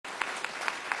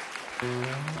Last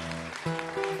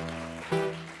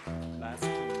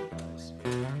two, guys.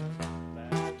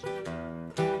 Last two.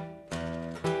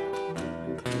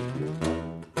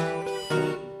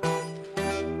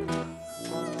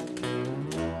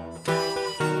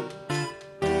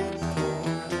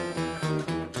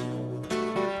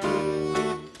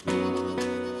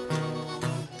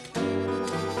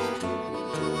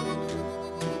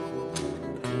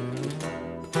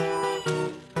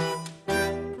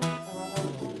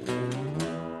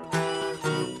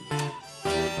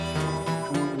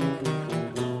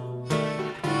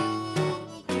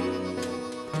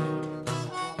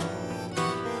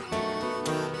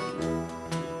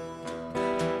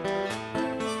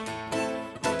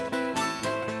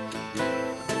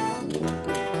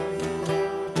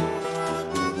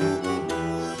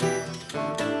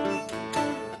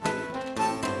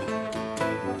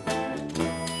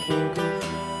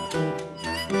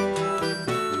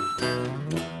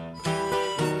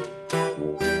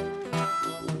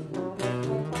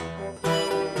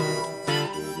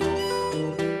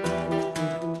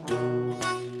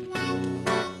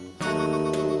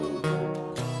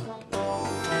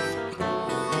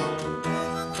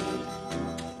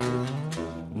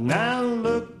 Now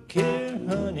look here,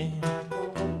 honey,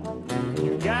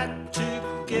 you got to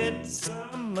get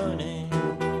some money.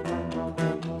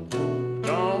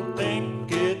 Don't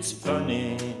think it's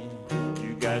funny,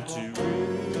 you got to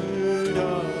root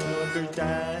up or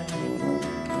die.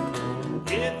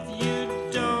 If you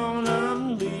don't,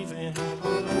 I'm leaving,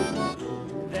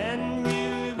 then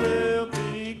you will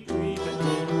be grieving.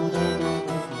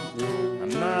 I'm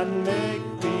not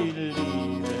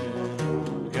make-believing,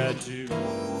 you got to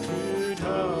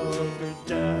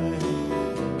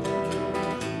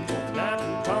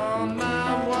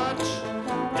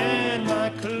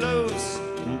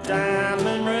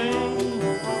diamond ring.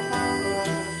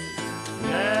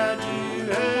 Now you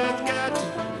have got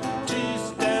to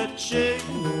start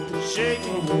shaking,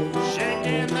 shaking,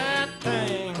 shaking that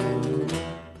thing.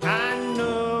 I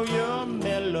know you're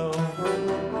mellow,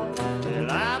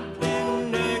 well, I've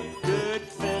been a good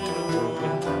fellow.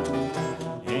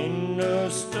 Ain't no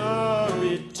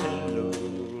storyteller,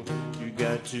 you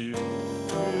got to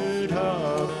root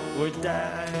hard or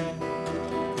die.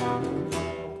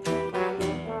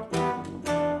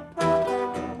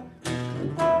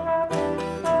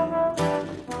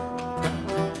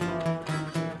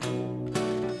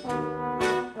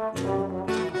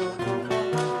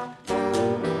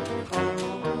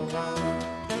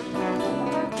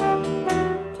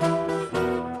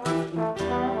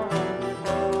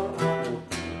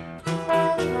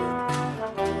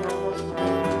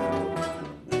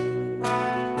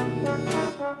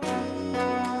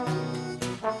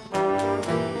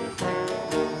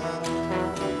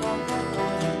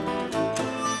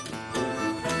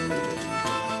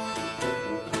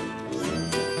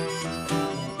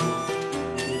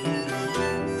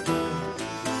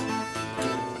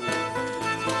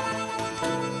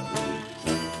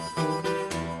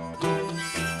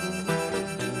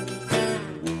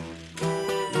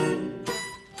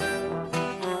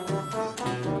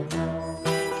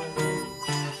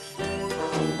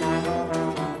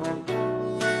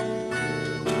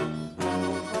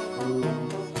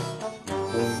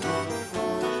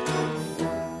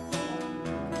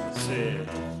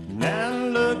 Now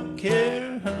look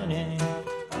here, honey,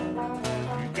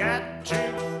 you got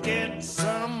to get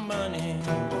some money.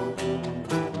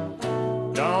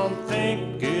 Don't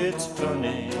think it's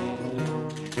funny,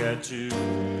 you got to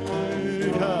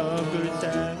hug or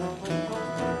die.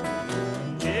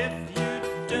 If you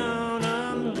don't,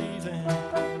 I'm leaving,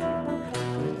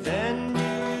 then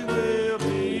you will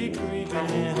be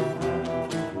grieving.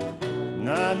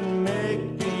 Not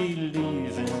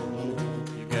make-believing,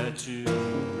 you got to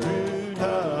root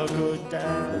hug or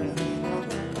die.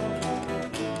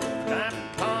 I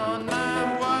pawn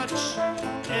my watch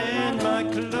and my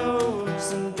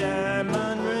clothes and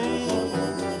diamond ring.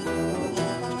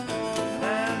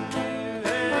 Now you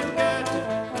have got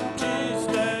to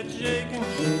start shaking,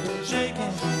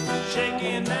 shaking,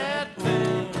 shaking that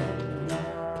thing.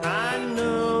 I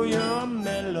know you're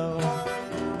mellow,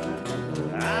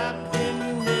 I've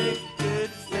been a good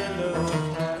fellow.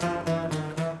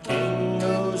 Ain't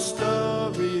no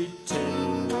storyteller,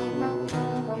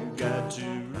 you got to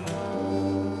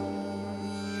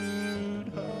root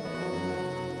hard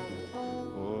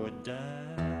or die.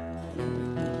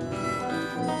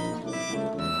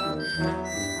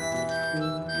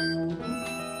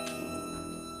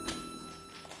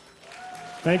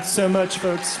 Thanks so much,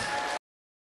 folks.